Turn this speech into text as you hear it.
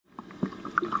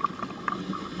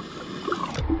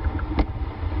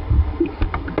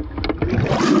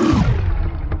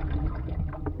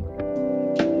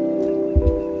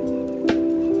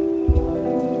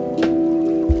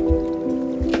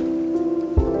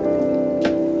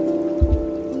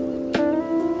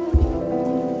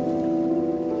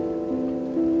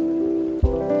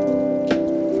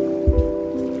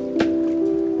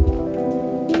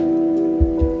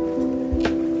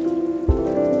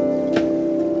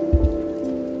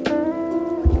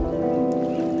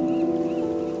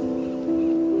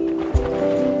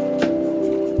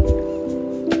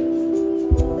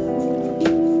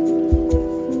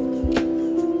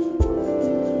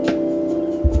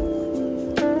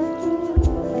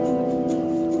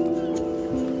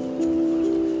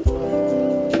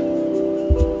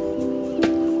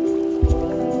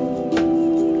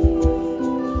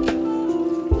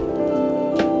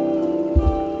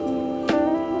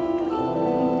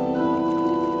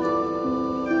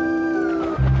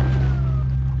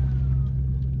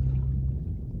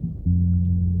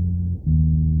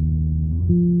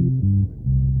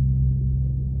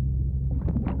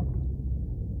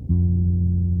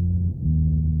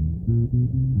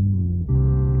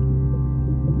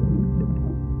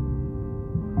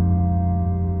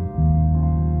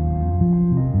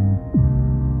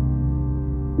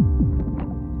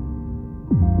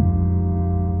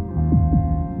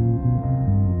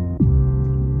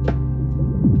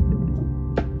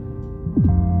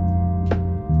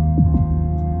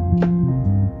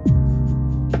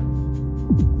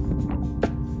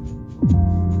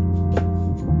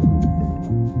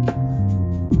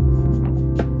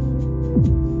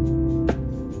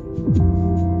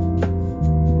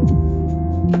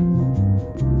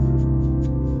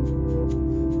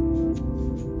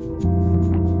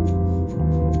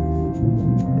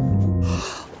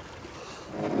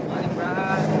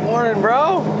Morning,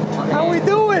 bro. How we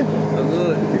doing? So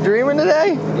good. You dreaming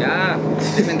today? Yeah,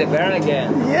 living the BERN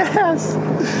again. Yes. Up,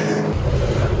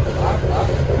 up,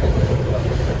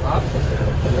 up,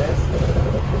 yes,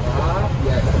 up,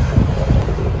 yes,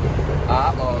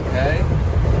 up, okay,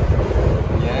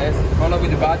 yes, follow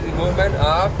with the body movement,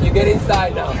 up, you get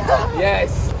inside now,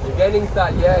 yes, you get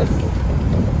inside, yes,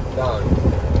 down,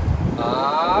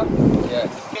 up, yes,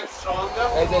 Get stronger.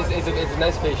 it's a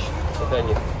nice fish, I'll tell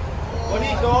you.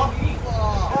 Bonito.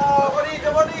 Oh,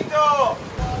 bonito, bonito.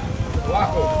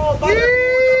 Guapo.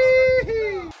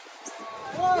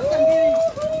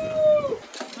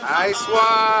 Nice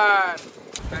one.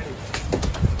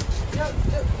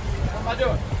 How am I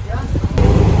doing?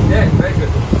 Yeah, very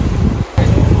good.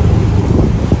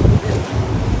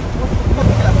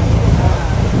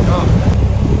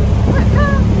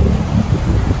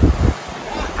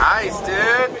 Nice,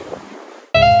 dude.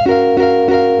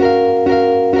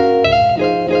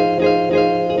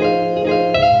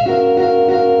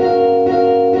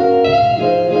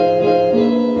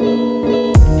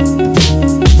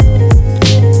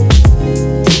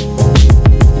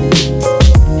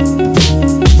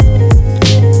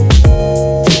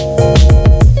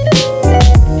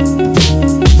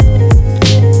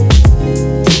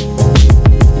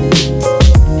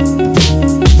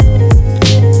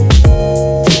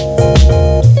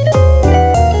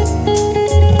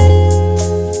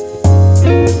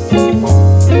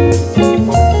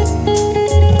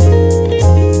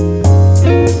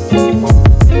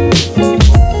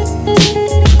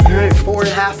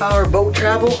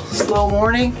 Slow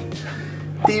morning.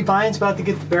 D-Bine's about to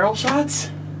get the barrel shots.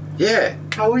 Yeah.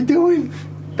 How we doing?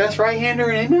 Best right-hander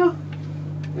in Indo?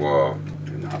 Whoa.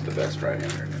 You're not the best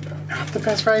right-hander in Indo. Not the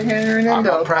best right-hander in I'm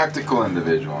Indo. a practical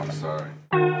individual, I'm sorry.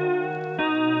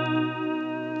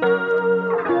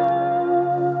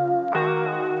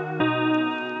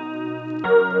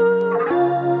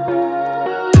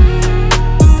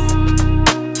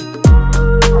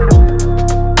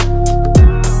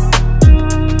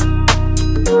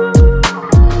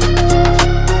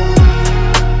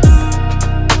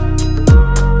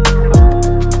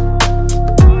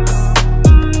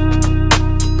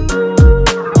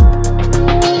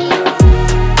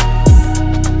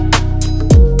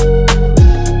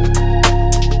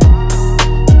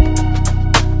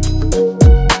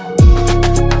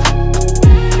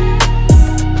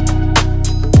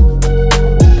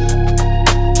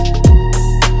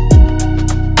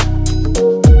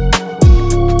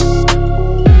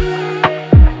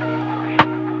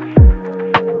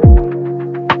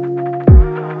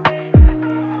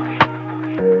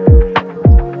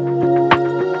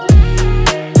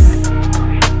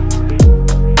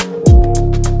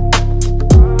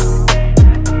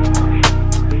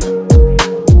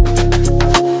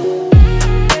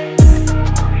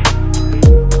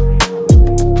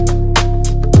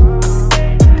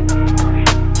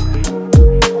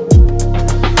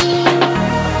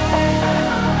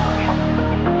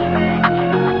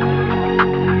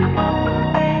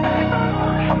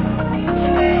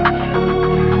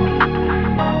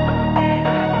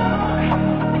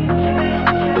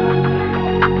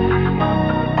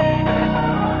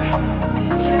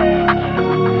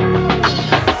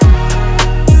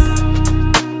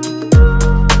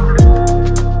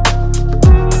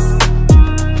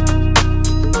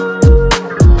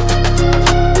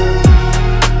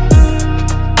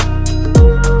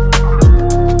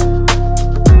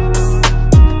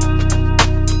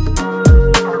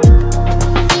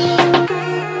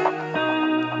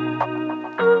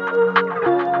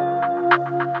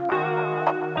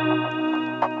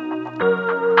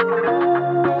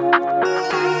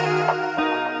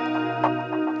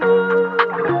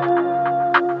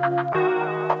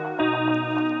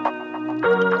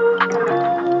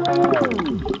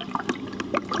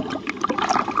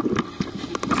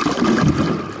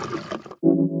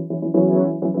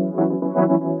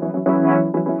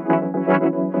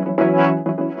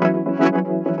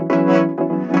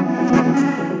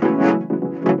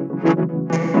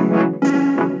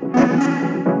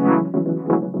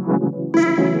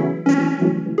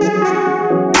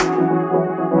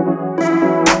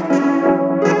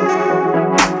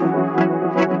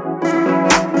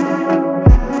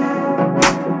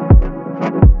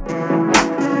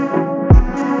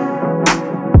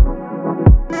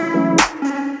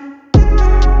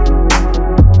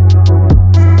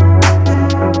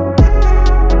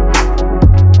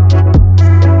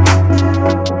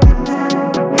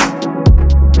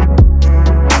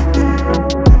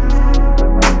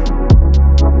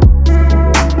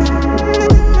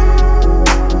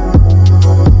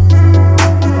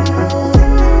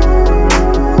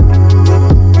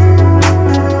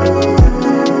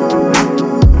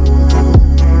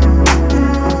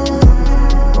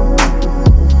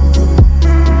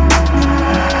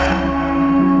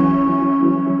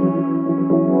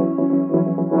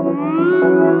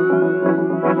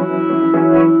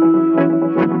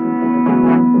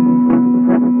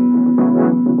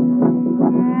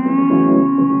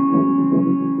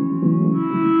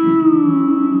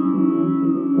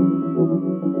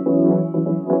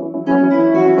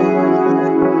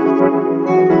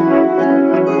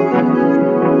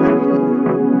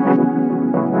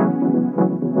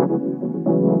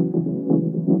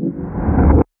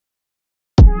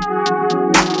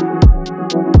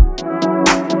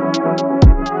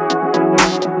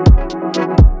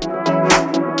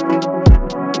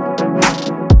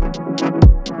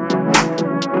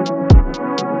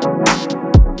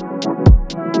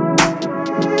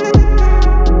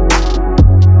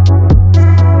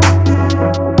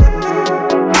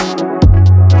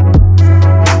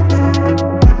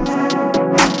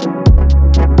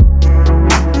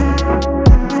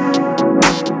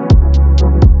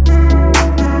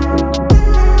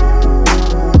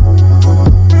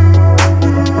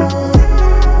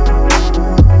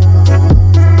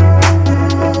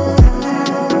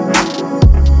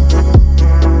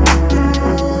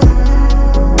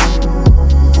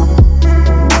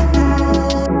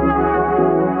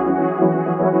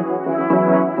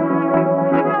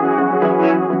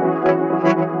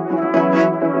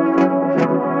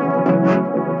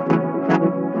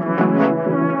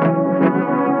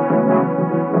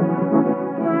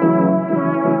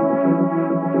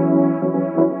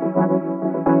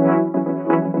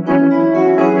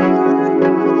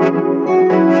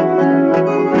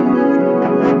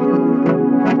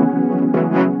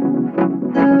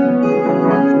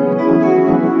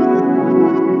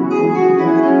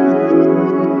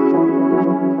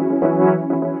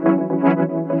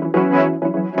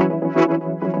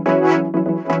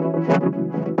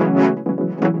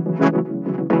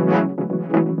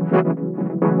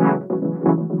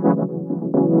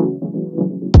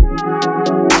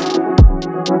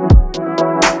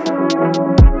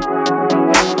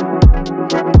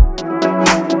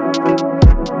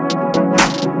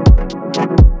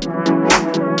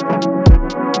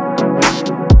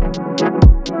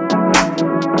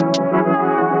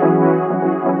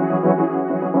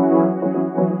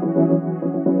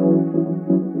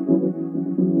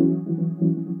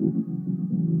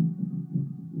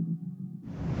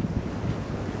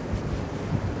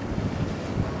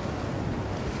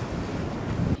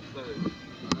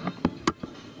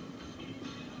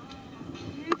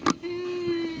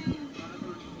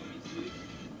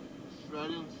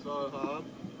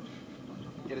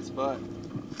 butt.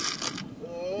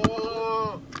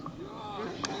 Oh.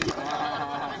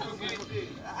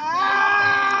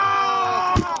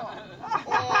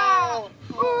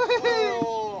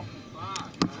 Oh.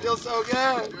 Feels so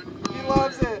good. He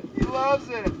loves it. He loves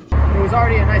it. It was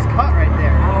already a nice cut right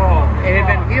there. Oh, it had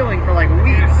been healing for like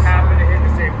weeks. Just happened to hit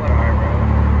the same place. Alright, bro.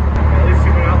 At least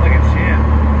you went out like a champ.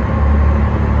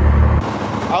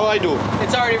 How I do?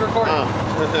 It's already recorded.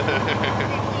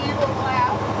 Evil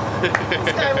laugh.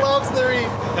 This guy loves the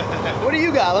reef. What do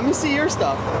you got? Let me see your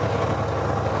stuff.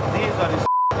 This one is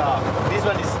up. This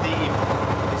one is steam.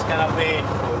 It's kind of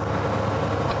painful.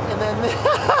 And then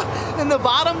in the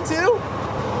bottom too?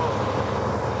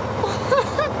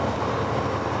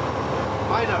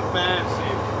 Mine are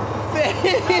fancy.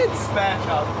 It's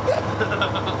Special.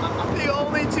 the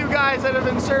only two guys that have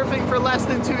been surfing for less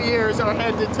than 2 years are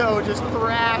head to toe just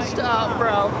thrashed up,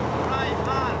 bro.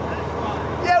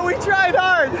 Yeah, we tried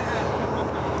hard.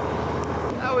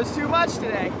 That was too much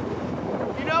today.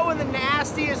 You know when the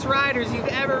nastiest riders you've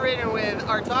ever ridden with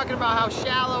are talking about how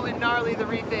shallow and gnarly the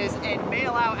reef is and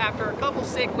bail out after a couple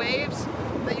sick waves,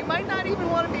 that you might not even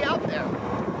want to be out there.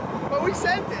 But we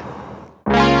sent it.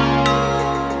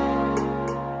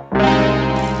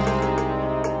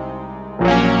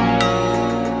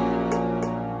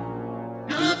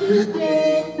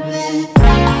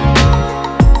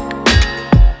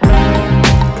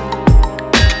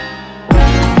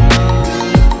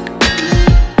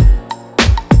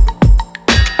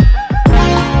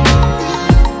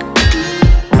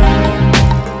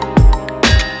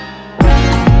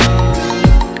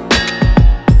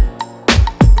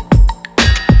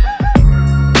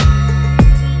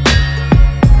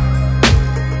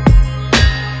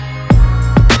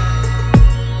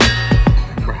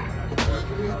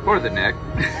 Or the neck.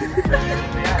 Did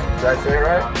I say it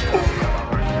right?